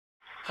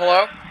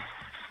Hello?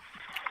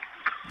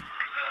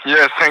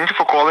 Yes, thank you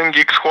for calling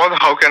Geek Squad.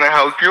 How can I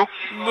help you?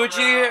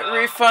 मुझे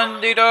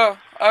refund दे दो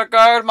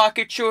अगर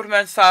माकी छूट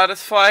में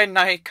satisfy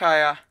नहीं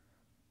खाया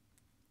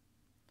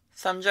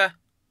समझा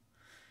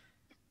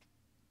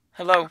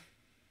Hello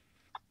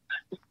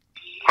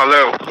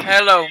Hello.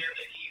 Hello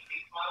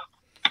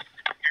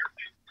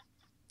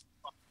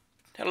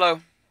Hello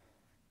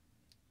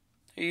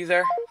Are you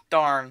there?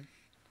 Darn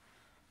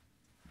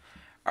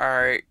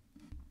Alright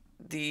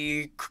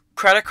The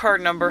credit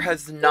card number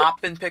has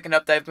not been picking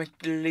up. They've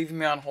been leaving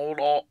me on hold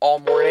all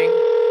morning.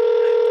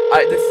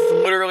 This is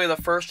literally the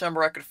first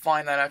number I could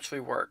find that actually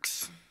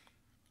works.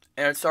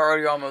 And it's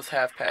already almost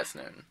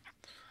noon.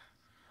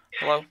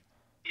 Hello?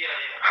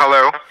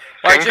 Hello.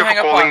 Why'd you hang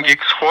up on calling me?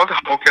 Geek Squad.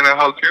 How can I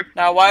help you?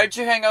 Now, why did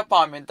you hang up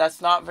on me? That's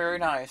not very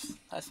nice.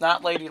 That's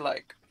not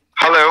ladylike.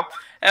 Hello.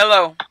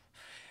 Hello.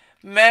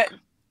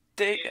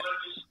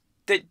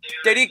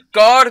 तेरी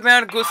God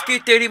में घुस की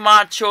तेरी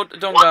माँ छोड़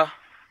दूंगा.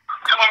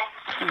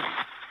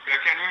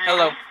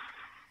 Hello.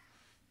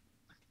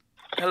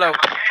 Hello.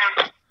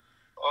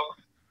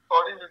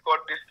 Sorry, we got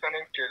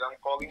disconnected. I'm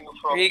calling you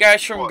from. Are you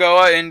guys from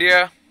Goa,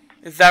 India?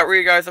 Is that where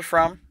you guys are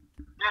from?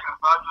 Yeah,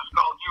 I just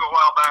called you a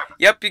while back.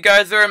 Yep, you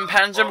guys are in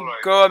Panjim,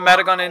 Goa,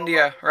 Madagon,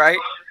 India, right?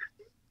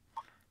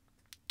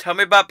 Tell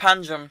me about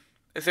Panjim.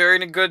 Is there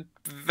any good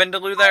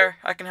vindaloo there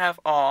I can have?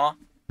 Aw.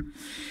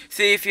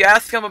 See, if you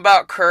ask them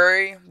about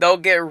curry, they'll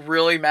get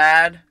really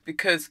mad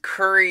because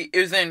curry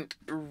isn't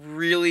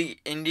really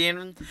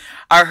Indian.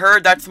 I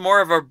heard that's more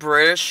of a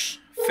British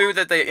food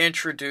that they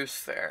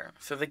introduced there,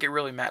 so they get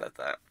really mad at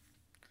that.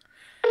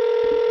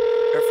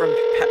 They're from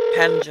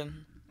Panjim.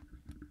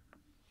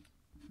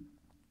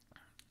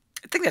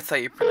 I think that's how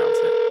you pronounce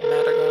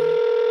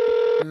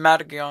it.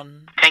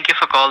 Madagon. Thank you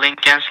for calling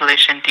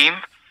cancellation team.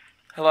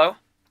 Hello?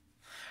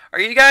 Are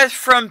you guys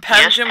from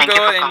Panjim, yes,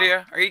 Goa,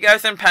 India? Are you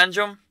guys in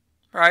Panjim?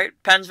 Right?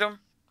 Panjim?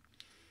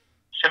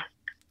 Sure.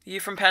 Are you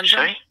from Panjim?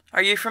 Sorry?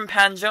 Are you from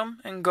Panjim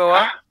in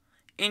Goa?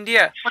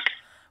 India? What?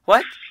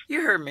 What?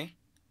 You heard me.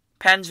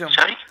 Panjim.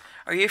 Sorry?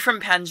 Are you from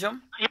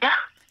Panjim? Yeah.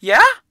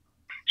 Yeah?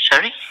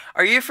 Sorry?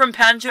 Are you from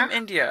Panjim,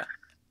 India?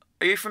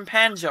 Are you from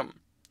Panjim?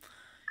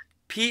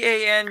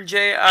 Panjim.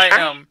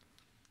 Sorry?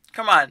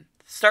 Come on.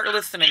 Start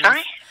listening.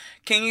 Sorry?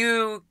 Can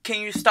you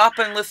stop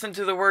and listen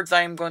to the words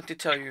I am going to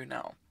tell you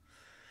now?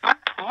 What?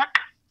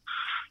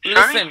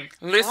 Listen. Sorry?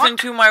 Listen What?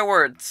 to my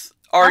words.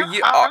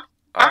 Alright,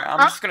 I'm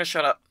just gonna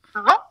shut up.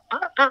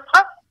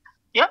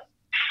 Yep.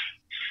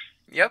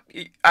 Yep,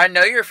 I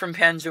know you're from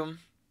Panjim.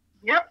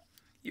 Yep.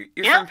 You're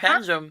Yeah, from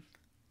Panjim.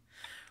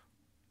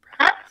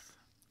 Huh?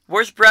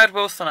 Where's Brad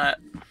Wilson at?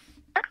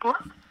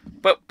 What?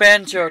 But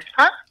banjoed.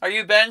 Huh? Are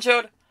you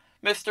banjoed?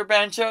 Mr.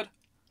 Banjoed?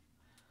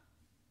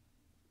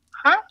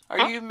 Huh?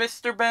 Are you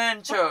Mr.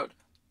 Banjoed?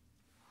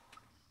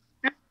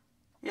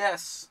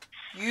 Yes.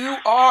 You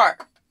are.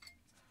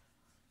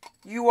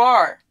 You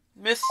are.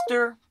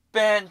 Mr.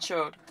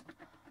 Banjoed.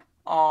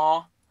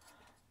 Aw.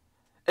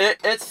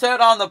 It said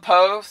on the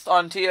post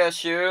on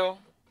TSU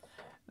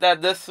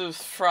that this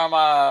is from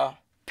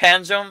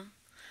Panjim.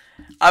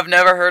 I've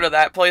never heard of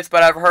that place,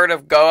 but I've heard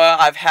of Goa.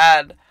 I've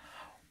had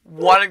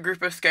one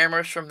group of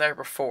scammers from there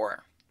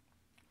before.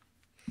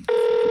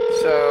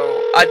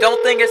 So, I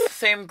don't think it's the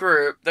same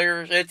group.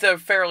 It's a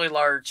fairly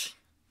large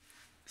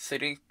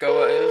city,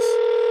 Goa is.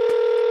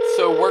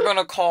 So, we're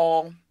gonna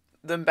call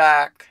them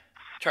back,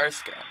 try to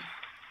scam.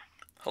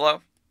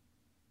 Hello?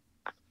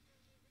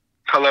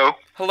 Hello.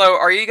 Hello,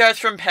 are you guys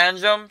from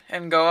Panjim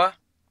in Goa?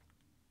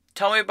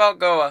 Tell me about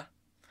Goa.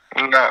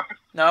 No.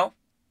 No?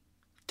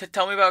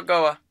 Tell me about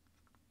Goa.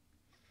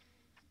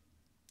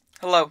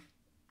 Hello.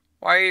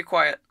 Why are you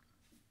quiet?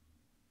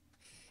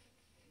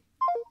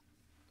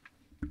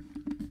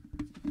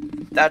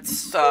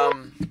 That's,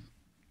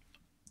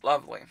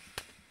 lovely.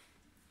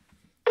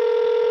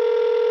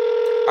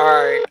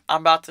 Alright,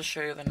 I'm about to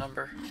show you the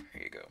number.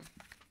 Here you go.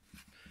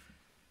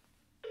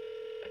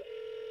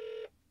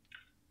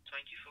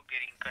 Thank you for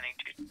getting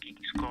connected to Geek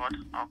Squad.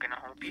 How can I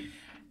help you?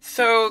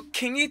 So,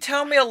 can you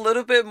tell me a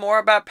little bit more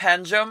about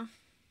Panjim?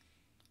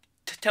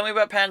 Tell me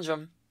about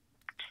Panjim.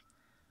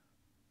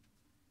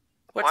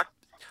 What?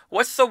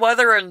 What's the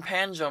weather in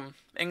Panjim,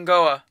 in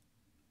Goa?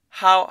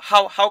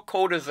 How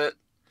cold is it?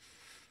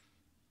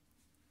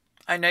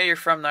 I know you're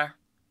from there.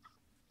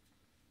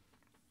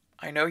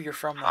 I know you're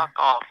from there. Fuck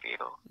off, you.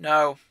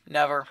 No,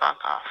 never. Fuck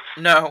off.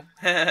 No.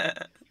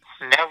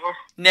 Never?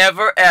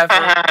 Never ever.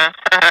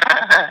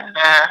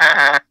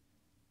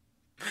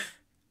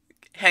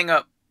 Hang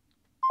up.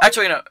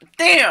 Actually, no.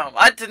 Damn!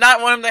 I did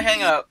not want him to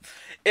hang up.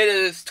 It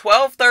is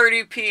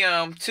 12:30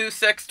 p.m.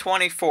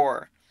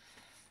 2624.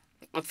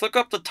 Let's look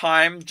up the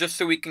time just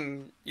so we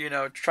can,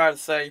 try to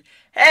say,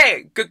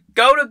 hey,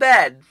 go to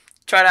bed.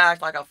 Try to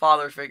act like a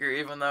father figure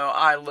even though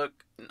I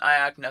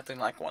act nothing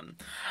like one.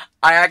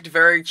 I act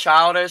very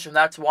childish and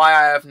that's why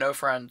I have no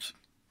friends.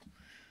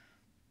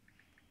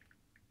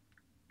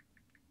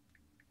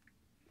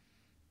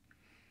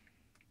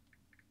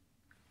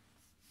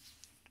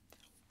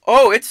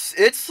 Oh,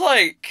 it's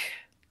like...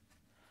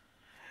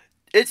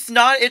 It's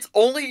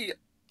only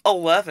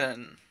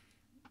 11.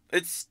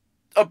 It's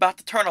about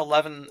to turn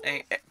 11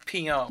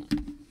 p.m.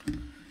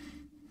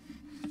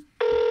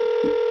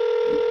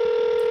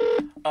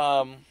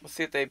 Let's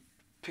see if they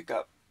pick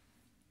up.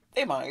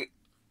 They might.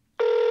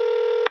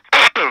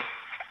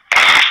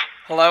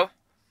 Hello?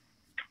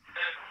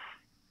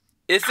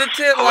 Isn't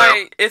it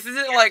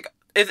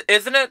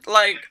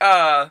like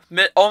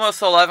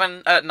almost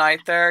 11 at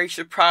night there? You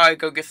should probably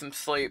go get some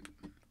sleep.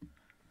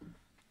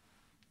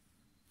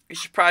 You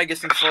should probably get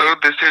some sleep. Sir,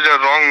 this is a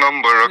wrong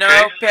number, okay?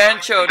 No,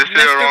 Bancho. This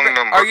is a wrong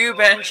number. Are you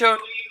Bancho?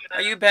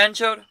 Are you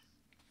Bancho?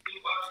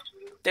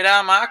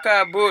 Tidak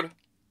maka, bud.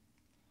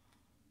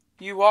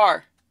 You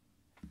are.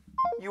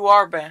 You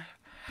are Ban.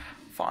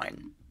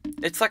 Fine.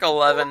 It's like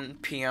 11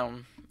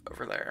 p.m.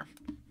 over there.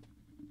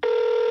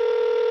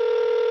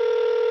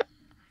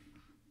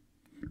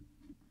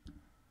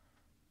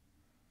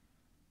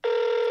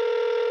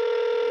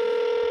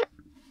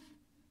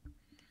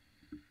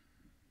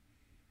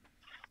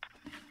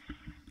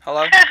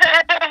 Hello?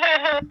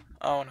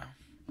 Oh no.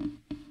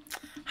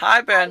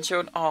 Hi,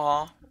 Bancho.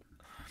 Aw.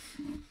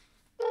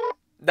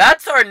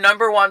 That's our #1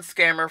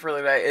 scammer for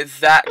the day. Is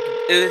that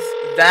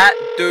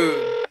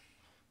dude?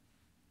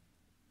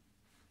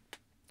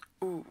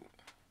 Ooh.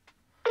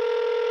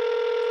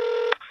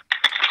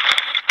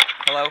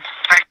 Hello?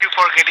 Thank you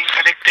for getting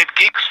connected,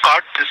 Geek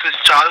Scott. This is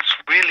Charles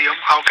William.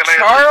 How can I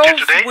help you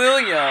today? Charles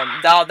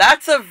William. Now,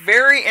 that's a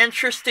very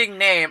interesting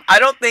name. I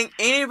don't think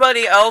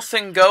anybody else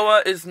in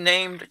Goa is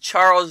named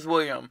Charles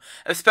William,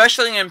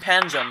 especially in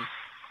Panjim.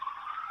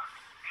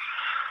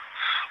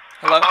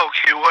 Hello?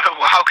 Okay,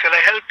 how can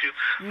I help you?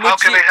 How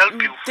can I help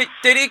you?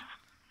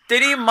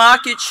 तेरी माँ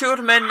की छूट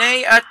में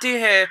नहीं आती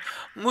है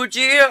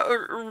मुझे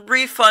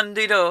refund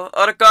दे दो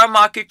और अगर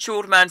माँ की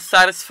छूट में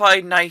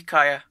satisfied नहीं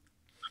खाया.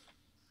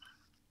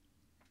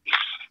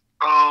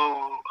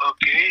 Oh,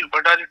 okay.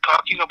 What are you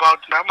talking about,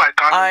 ma'am? I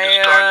can't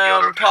understand your I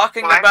am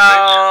talking language.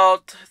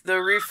 about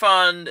the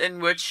refund in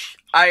which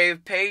I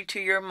paid to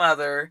your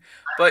mother,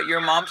 but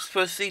your mom's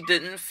pussy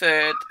didn't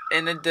fit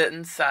and it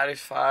didn't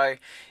satisfy.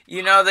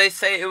 You know, they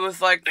say it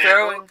was like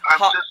throwing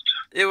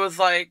it was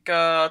like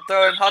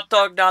throwing hot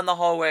dog down the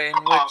hallway in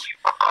which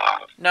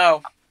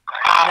no,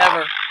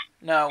 never,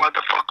 no.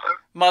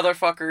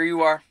 Motherfucker,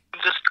 you are.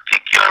 Just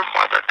kick your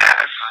mother's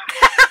ass.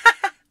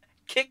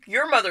 Kick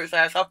your mother's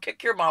ass. I'll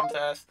kick your mom's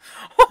ass.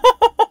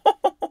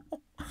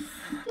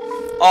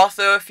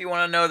 Also, if you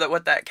want to know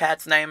what that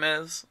cat's name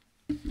is,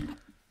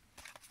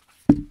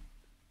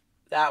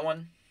 that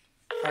one.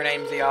 Her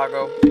name's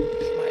Iago.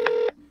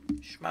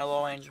 She's my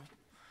little angel.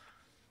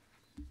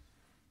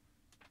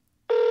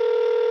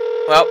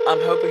 Well, I'm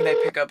hoping they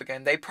pick up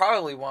again. They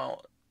probably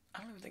won't.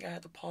 I don't even think I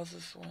had to pause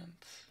this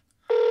once.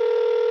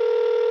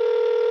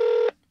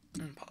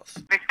 Pause.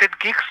 Connected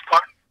Geek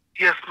Scott.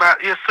 Yes, ma'am.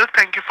 Yes, sir.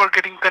 Thank you for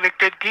getting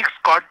connected, Geek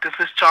Scott. This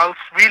is Charles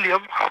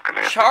William. How can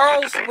I help you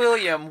Charles today?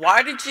 William,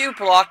 why did you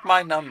block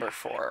my number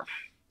for?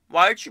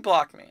 Why did you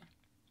block me?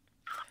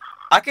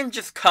 I can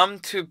just come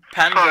to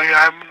Panjim. Sorry,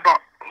 I'm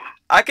not.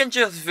 I can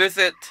just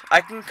visit.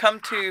 I can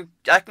come to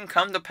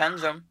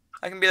Panjim.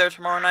 I can be there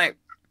tomorrow night.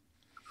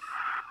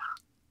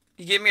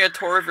 You give me a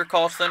tour of your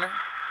call center?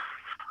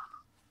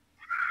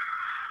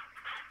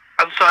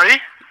 I'm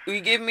sorry? Will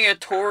you give me a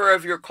tour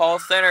of your call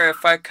center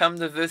if I come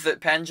to visit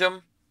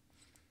Panjim?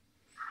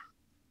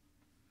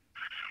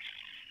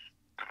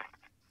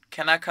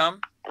 Can I come?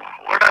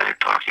 What are you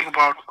talking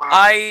about,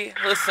 ma'am?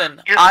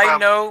 Listen, yes,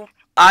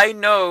 I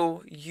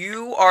know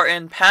you are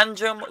in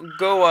Panjim,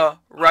 Goa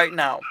right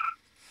now.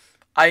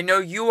 I know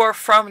you are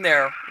from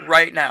there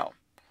right now.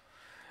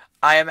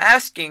 I am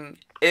asking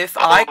if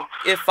I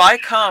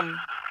come,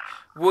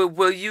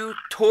 will you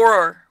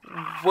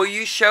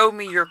show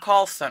me your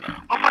call center?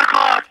 Oh my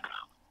god!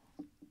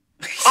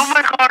 Oh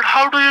my god,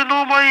 how do you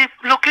know my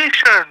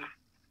location?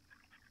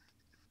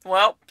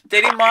 Well,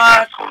 तेरी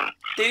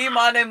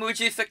माँ ने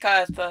मुझे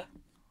सिखाया था.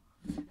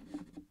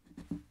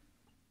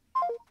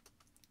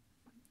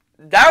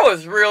 That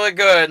was really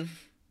good.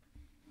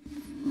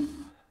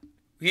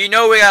 You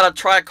know we gotta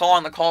try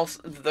calling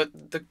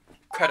the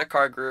credit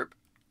card group.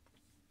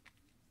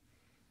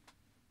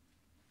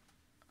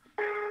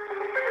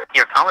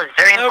 Your call is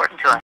very important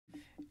to us.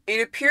 It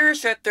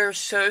appears that they're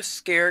so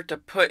scared to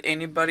put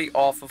anybody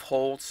off of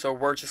hold, so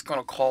we're just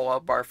gonna call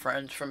up our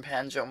friends from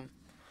Panjim.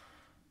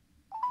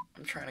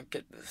 I'm trying to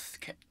get this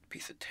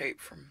piece of tape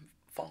from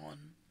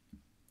Vaughn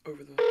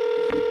over the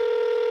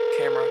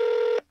camera,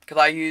 because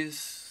I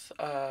use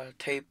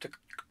tape to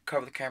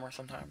cover the camera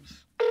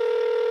sometimes.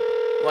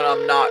 When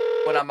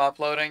I'm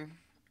uploading,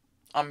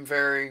 I'm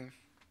very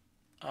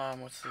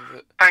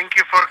Thank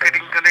you for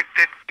getting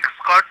connected,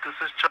 Scott. This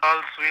is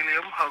Charles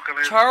William. How can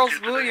I Charles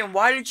help you William, today?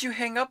 why did you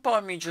hang up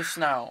on me just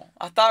now?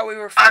 I thought we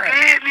were friends.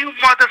 Again, you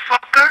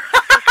motherfucker!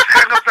 Just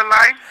hang up the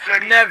line.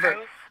 Bloody Never.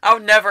 hell. I'll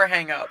never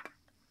hang up.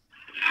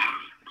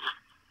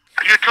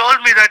 You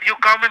told me that you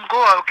come and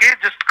go, okay?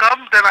 Just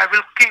come, then I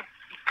will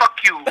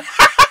fuck you.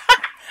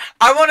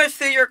 I want to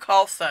see your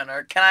call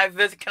center. Can I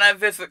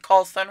visit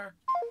call center?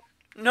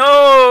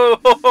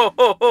 No!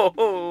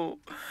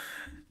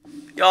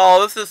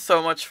 Y'all, this is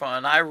so much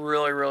fun. I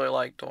really, really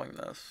like doing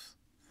this.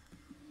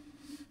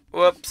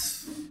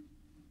 Whoops.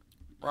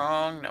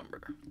 Wrong number.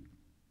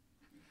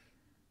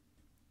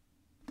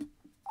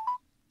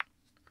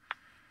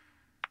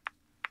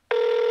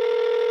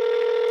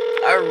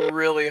 I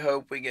really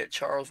hope we get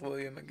Charles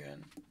William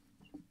again.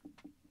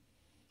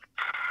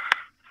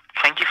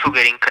 Thank you for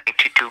getting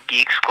connected to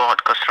Geek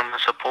Squad customer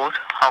support.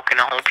 How can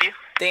I help you?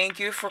 Thank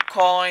you for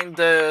calling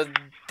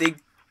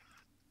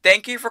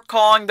Thank you for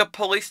calling the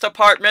police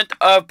department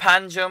of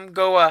Panjim,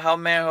 Goa. How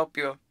may I help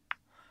you?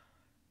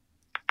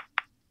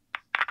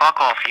 Fuck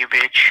off, you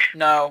bitch.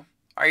 No.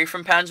 Are you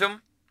from Panjim?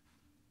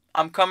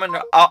 I'm coming.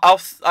 I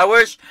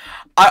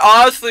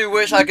honestly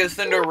wish I could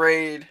send a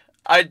raid.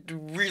 I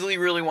really,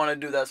 really want to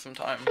do that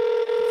sometime.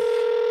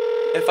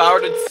 If I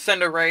were to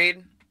send a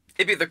raid,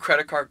 it'd be the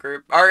credit card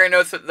group. I already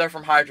know that they're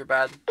from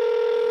Hyderabad.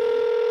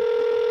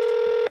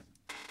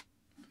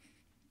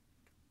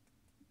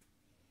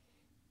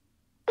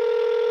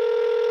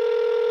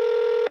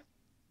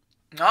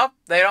 Nope,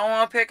 they don't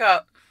want to pick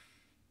up.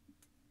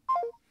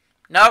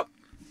 Nope.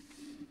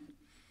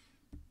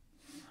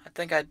 I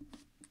think I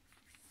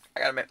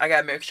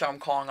gotta make sure I'm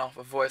calling off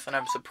a voice, and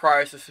I'm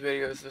surprised this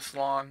video is this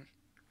long.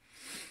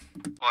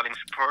 Calling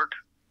support.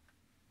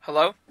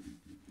 Hello?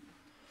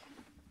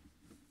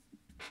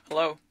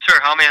 Hello? Sir,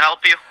 how may I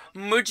help you?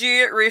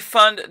 मुझे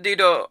refund दे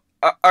दो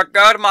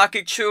अगर माँ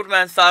की छूट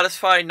में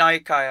satisfy नहीं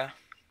खाया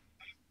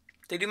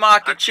तेरी माँ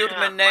की छूट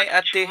में नहीं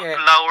आती है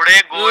लाउड़े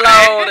गोरे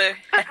लाउड़े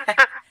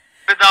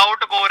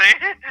विदाउट गोरे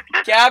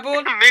क्या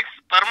बोल मिक्स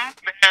स्पर्म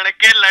बहन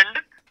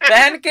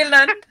के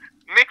लंड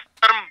मिक्स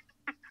स्पर्म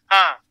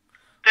हाँ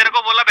तेरे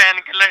को बोला बहन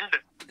के लंड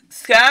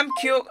scam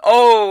kill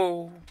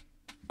oh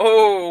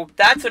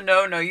that's a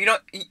no you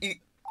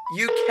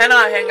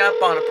cannot hang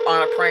up on a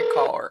prank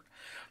caller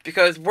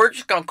because we're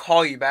just gonna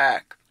call you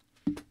back.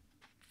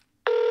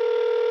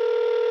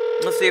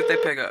 Let's see if they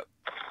pick up.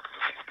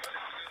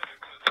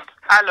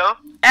 Hello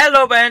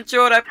बहन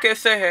चोर आप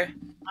कैसे हैं?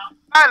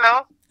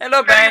 Hello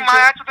बहन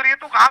चोर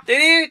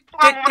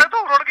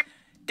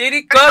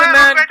तेरी कर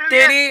मैन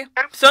तेरी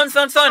सुन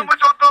अबे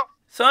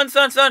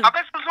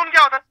सुन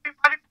क्या होता है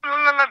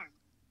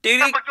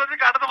तेरी बच्चों से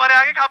काटा तुम्हारे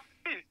आगे खा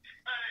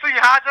तू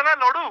यहाँ आ जा ना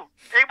लोडू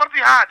एक बार तू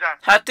यहाँ आ जा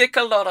हाथी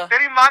कल दौरा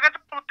तेरी माँ का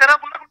तेरा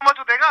पूरा मच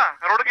देगा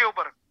रोड के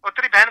ऊपर और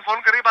तेरी बहन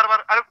फोन कर रही बार बार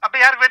अबे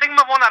यार वेटिंग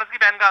में फोन आ रहा है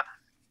बहन का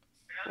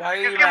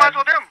किसके पास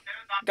होते हम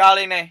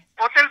गाली नहीं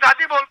वो तेरी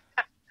दादी बोल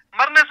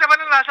मरने से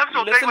पहले राशन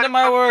सोते Listen to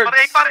my words. और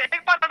एक बार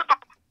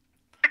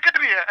दिक्कत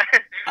भी है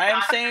I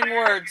am saying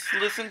words.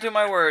 Listen to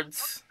my words.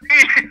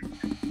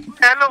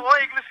 Hello वो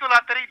इंग्लिश सुना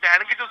तेरी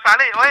बहन की जो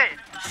साले ओए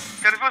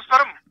कंफ्यूज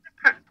परम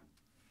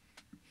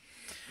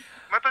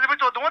मैं तुझे भी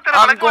चोद दूंगा तेरा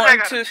I'm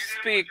going to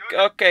speak.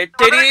 Okay.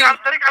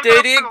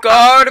 तेरी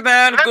गार्ड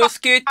मैन घुस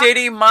के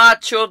तेरी माँ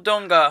चोद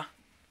दूंगा.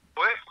 ओ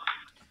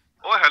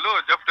हेलो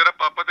जब तेरा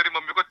पापा तेरी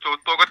मम्मी को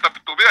चोदता होगा तब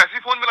तू भी ऐसी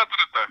फोन मिलाता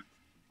रहता है.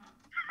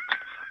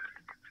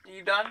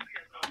 You done?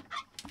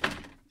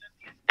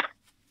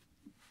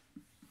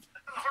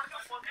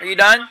 Are you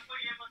done?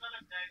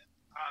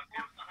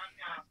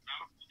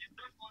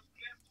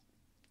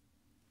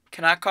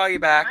 Can I call you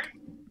back?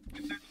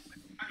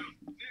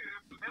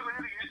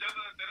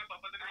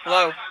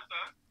 Hello?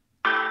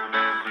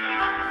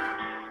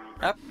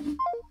 Yep.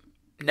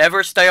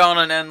 Never stay on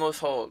an endless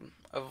hold.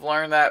 I've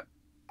learned that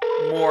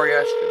more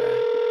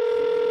yesterday.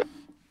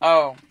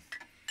 Oh.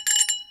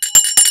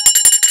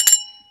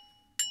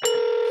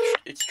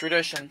 It's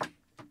tradition.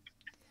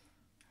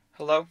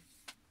 Hello?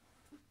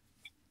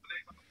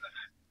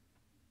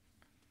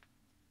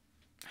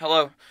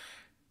 Hello?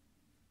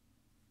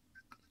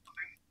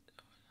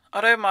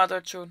 अरे मादर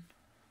चोद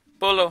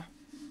बोलो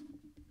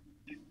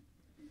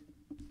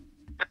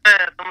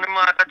तुमने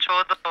माँ का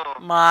चोद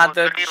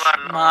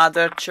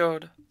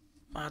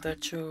मादर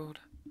चोद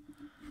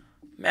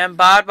मैं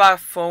बार बार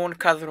फोन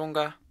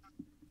करूंगा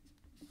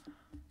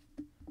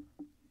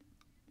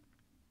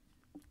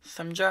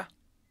समझा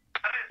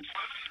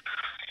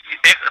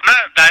एक ना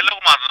डायलॉग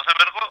मारना था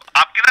मेरे को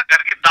आपकी ना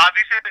घर की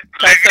दादी से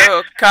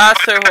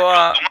कैसे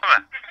हुआ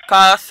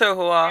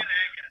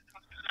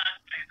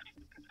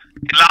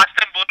लास्ट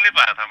टाइम बोल नहीं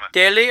पाया था मैं.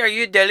 Delhi? Are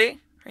you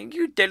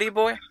Delhi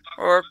boy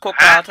or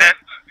Kolkata?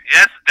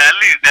 Yes,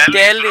 Delhi.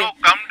 Bro,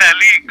 come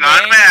Delhi.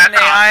 God में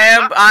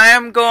ऐसा. I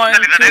am going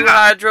to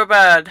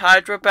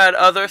Hyderabad.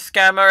 Other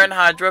scammer in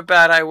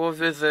Hyderabad I will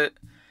visit.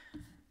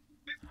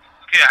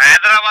 कि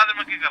हैदराबाद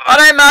में क्या कर रहा है?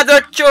 अरे मादर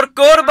चोर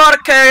कोर बार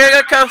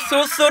कहेगा कि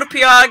 100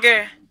 रुपया आगे.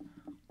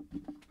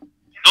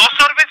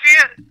 200 रुपए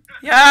चाहिए.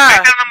 Yeah.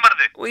 Paytm number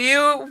they.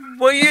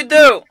 What you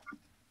do?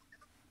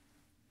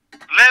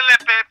 ले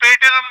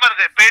पेटीएम नंबर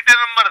दे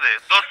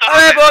 200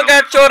 अरे बोगा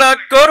चोरा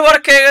कोर बार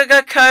कहेगा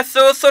कि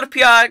 100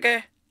 रुपया आगे.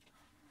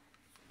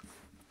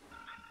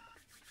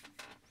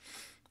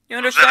 You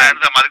understand?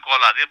 हमारी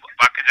कॉल आ रही है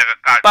बाकी जगह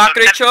काट.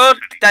 Bakri chor,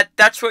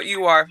 that's what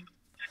you are.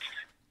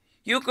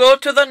 You go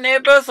to the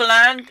neighbor's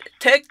land,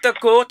 take the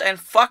goat and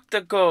fuck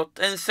the goat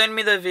and send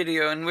me the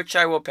video in which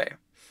I will pay.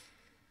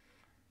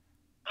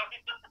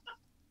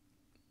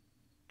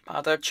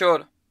 Mother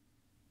chor.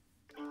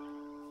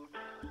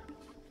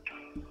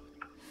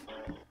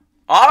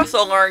 I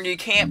also learned you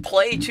can't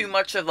play too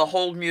much of the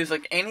hold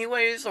music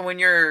anyways when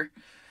you're,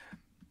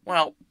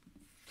 well,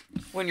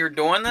 when you're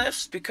doing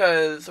this,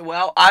 because,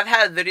 well, I've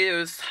had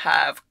videos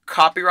have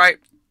copyright,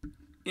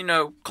 you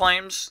know,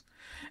 claims,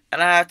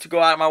 and I have to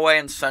go out of my way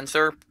and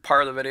censor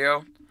part of the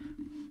video.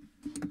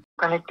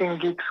 Connecting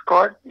Geek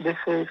Squad. This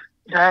is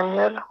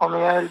Daniel. How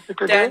may I help you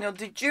today? Daniel,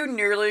 did you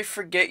nearly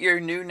forget your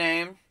new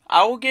name?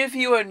 I will give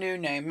you a new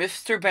name,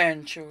 Mr.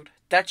 Banchod.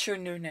 That's your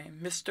new name,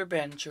 Mr.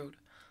 Banchod.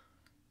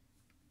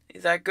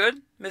 Is that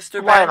good,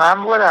 Mr. Why, Banchod?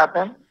 ma'am? What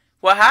happened?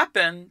 What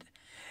happened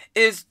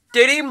is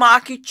Didi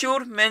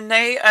Makichur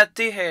Mene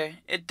Ati hai.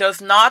 It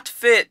does not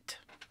fit.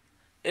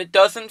 It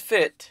doesn't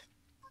fit.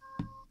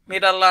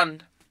 Mira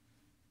land.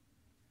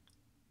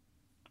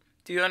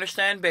 Do you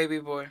understand, baby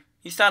boy?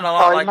 You sound a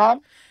lot Sorry, like...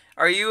 ma'am.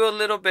 Are you a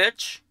little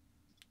bitch?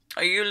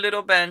 Are you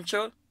little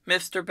Bancho?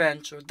 Mr.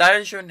 Bancho. That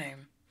is your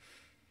name.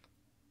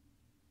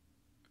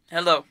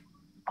 Hello.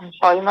 I'm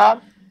sorry,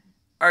 ma'am.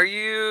 Are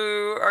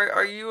you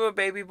a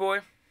baby boy?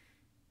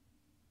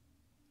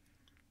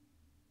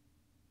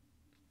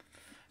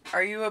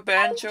 Are you a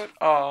Bancho?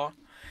 Oh,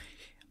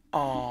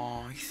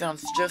 he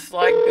sounds just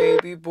like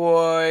baby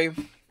boy.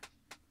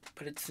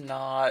 But it's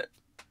not.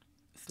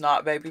 It's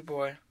not baby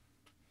boy.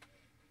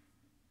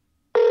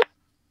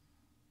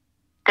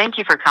 Thank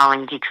you for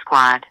calling Geek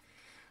Squad.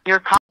 Your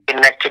call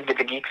Connected with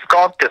the Geek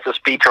Squad. This is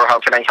Peter. How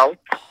can I help?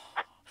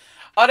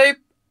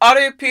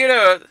 Are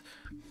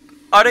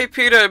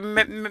Peter,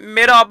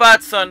 mera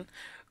batson.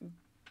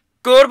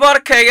 Gurbar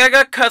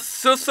kayega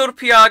kasusur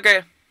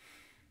piage.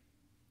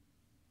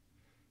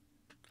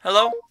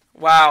 Hello?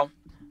 Wow.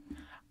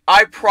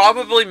 I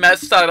probably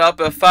messed that up.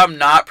 If I'm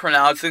not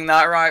pronouncing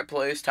that right,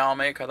 please tell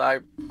me, because I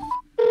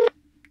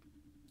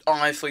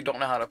honestly don't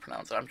know how to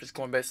pronounce it. I'm just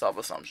going based off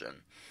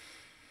assumption.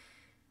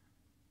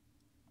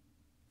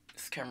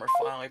 This camera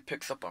finally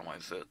picks up on my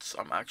zits.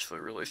 I'm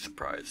actually really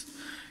surprised.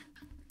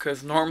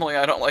 Because normally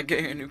I don't like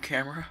getting a new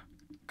camera.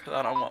 Because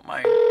I don't want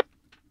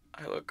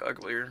I look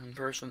uglier in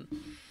person.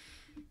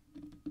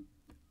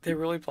 They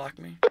really blocked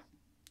me.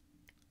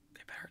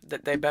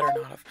 They better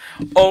not have.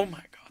 Oh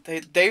my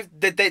god.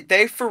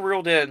 They for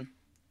real did.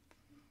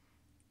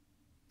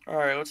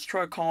 Alright, let's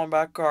try calling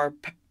back our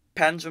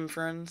Panjum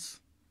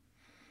friends.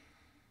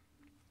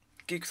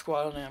 Geek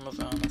Squad on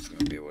Amazon. That's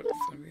going to be what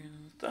it's going to be in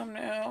the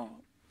thumbnail.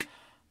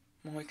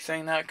 I'm like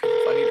saying that because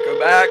if I need to go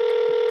back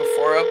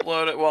before I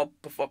upload it, well,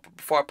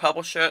 before I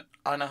publish it,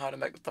 I know how to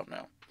make the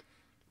thumbnail.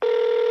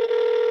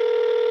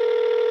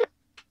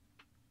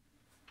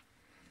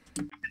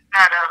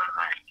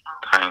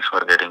 Thanks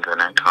for getting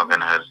connected. How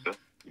can I help you?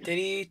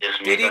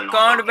 Didi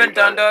kaun mein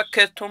danda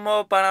ke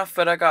tumo bana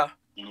farega.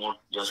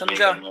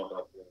 Samjha?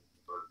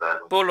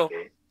 Bolo.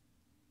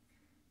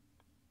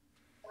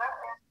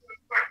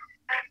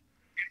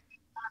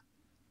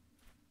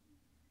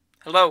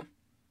 Hello.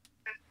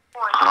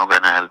 How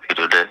can I help you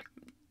today?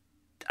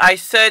 I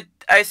said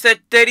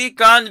Teri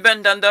Gan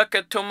Bendanda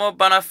Katumo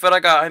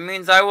Banafaraga. It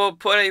means I will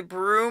put a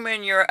broom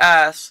in your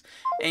ass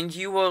and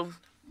you will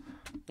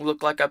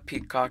look like a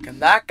peacock.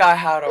 And that guy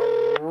had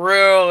a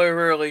really,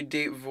 really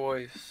deep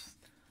voice.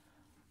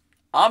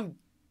 I'm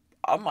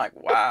like,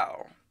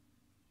 wow.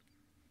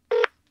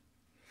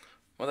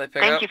 Will they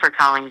pick up? Thank you for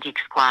calling Geek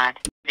Squad.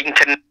 Being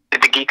connected to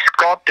the Geek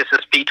Squad. This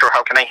is Peter.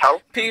 How can I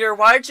help? Peter,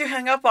 why did you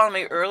hang up on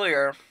me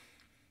earlier?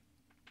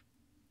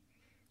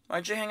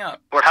 Why'd you hang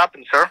up? What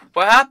happened, sir?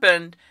 What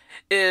happened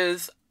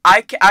is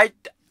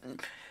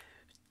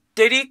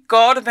Didi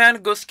God Van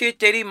Guski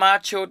Didi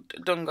Macho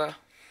Dunga.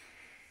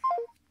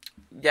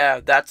 Yeah,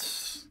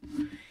 that's...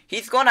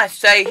 He's gonna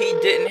say he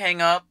didn't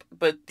hang up,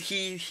 but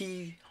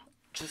he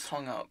just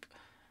hung up.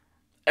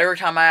 Every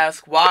time I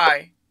ask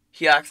why,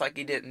 he acts like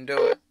he didn't do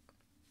it.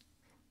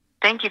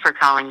 Thank you for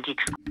calling Geek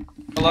Squad.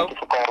 Hello?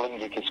 Thank you for calling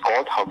Geeky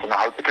Squad. How can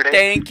I help you today?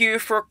 Thank you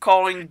for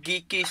calling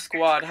Geeky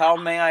Squad. How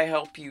may I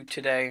help you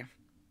today?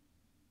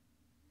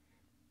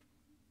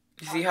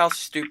 You see how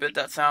stupid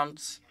that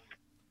sounds?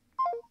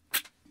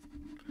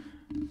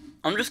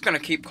 I'm just gonna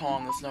keep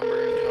calling this number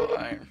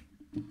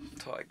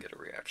until I get a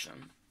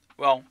reaction.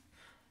 Well,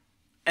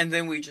 and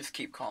then we just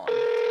keep calling.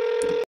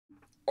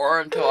 Or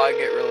until I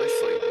get really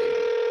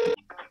sleepy.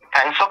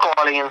 Thanks for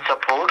calling in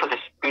support. This is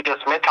Peter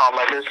Smith. How may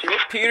I help you?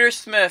 Peter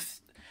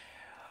Smith.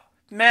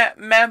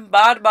 मैं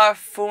बार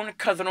phone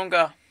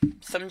करूँगा.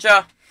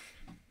 समझा?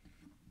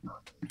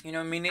 You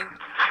know meaning?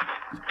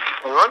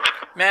 What?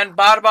 मैं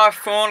बार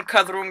phone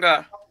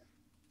करूँगा.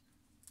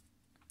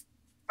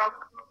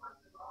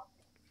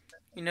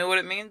 You know what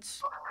it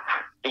means?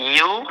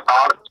 You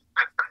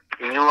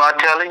are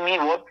telling me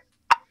what?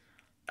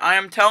 I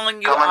am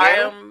telling you, Come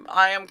again?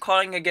 I am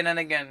calling again and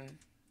again.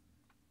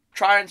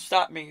 Try and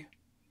stop me.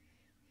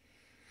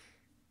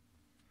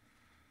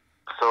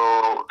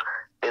 So,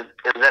 is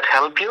that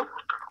help you?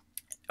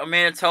 I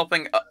mean, it's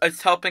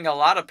helping a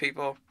lot of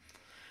people.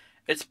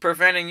 It's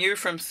preventing you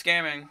from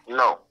scamming.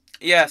 No.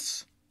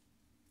 Yes.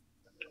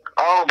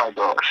 Oh my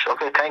gosh.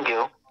 Okay, thank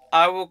you.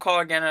 I will call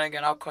again and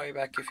again. I'll call you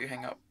back if you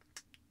hang up.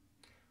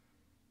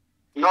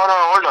 No,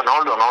 hold on.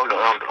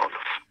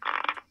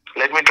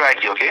 Let me try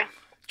it, okay?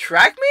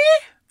 Track me?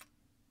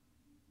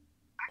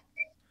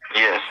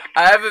 Yes.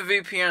 I have a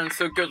VPN,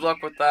 so good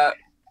luck with that.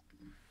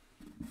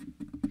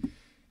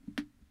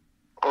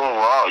 Oh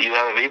wow, you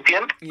have a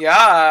VPN?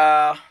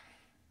 Yeah.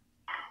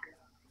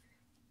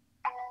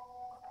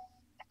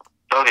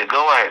 Okay,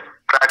 go ahead.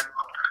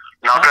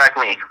 Track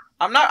me.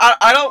 I'm not.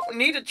 I don't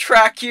need to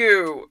track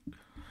you.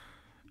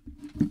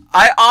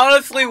 I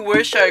honestly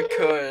wish I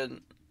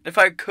could. If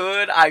I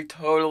could, I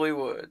totally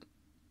would.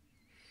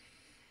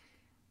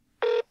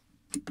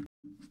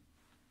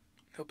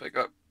 He'll pick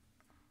up.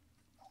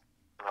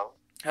 Hello?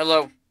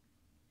 Hello.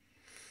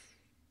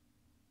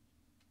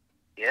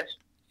 Yes?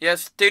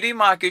 Yes,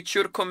 Tirimaki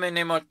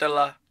Churkumini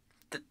Motela.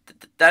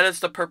 That is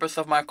the purpose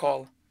of my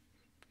call.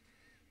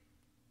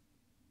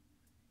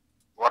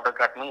 What does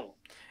that mean?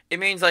 It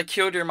means I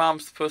killed your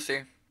mom's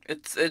pussy.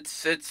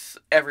 It's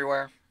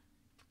everywhere.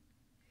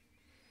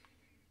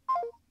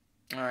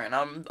 Alright,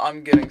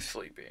 I'm getting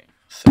sleepy.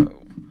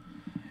 So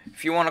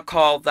if you want to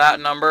call that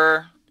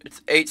number,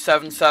 it's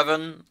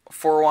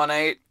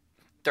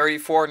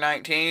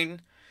 877-418-3419.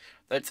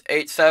 That's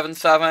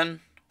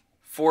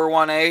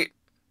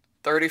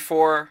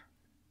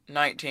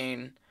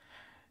 877-418-3419.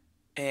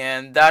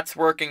 And that's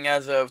working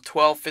as of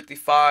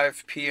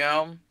 12:55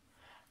 p.m.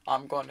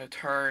 I'm going to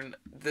turn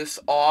this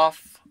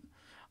off.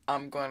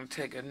 I'm going to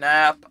take a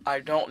nap. I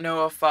don't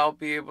know if I'll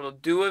be able to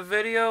do a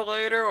video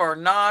later or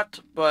not,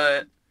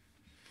 but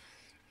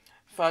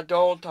if I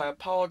don't, I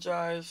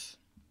apologize.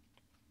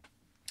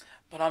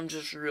 But I'm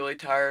just really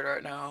tired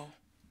right now.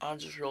 I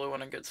just really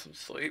want to get some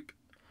sleep.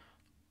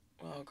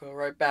 I'll go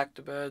right back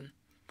to bed.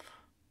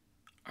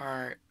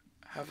 Alright,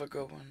 have a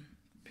good one.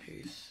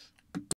 Peace.